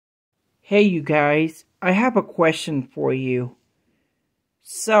Hey you guys, I have a question for you.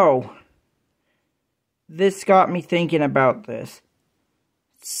 So, this got me thinking about this.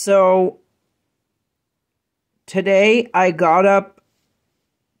 So, today I got up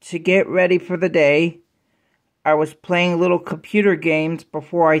to get ready for the day. I was playing little computer games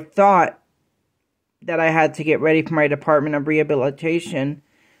before I thought that I had to get ready for my Department of Rehabilitation.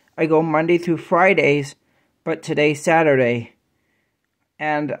 I go Monday through Fridays, but today's Saturday.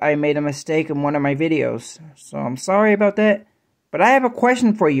 And I made a mistake in one of my videos. So I'm sorry about that. But I have a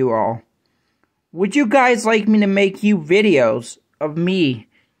question for you all. Would you guys like me to make you videos of me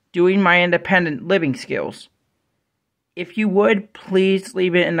doing my independent living skills? If you would, please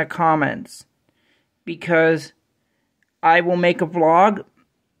leave it in the comments. Because I will make a vlog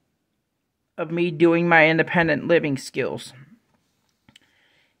of me doing my independent living skills.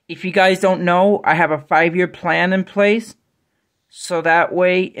 If you guys don't know, I have a 5-year plan in place. So that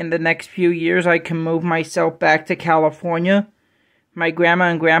way, in the next few years, I can move myself back to California. My grandma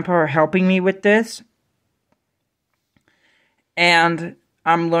and grandpa are helping me with this. And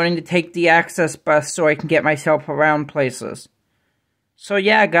I'm learning to take the access bus so I can get myself around places. So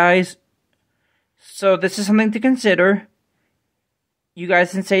yeah, guys. So this is something to consider. You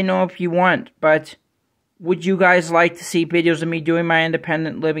guys can say no if you want, but would you guys like to see videos of me doing my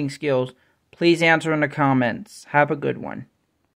independent living skills? Please answer in the comments. Have a good one.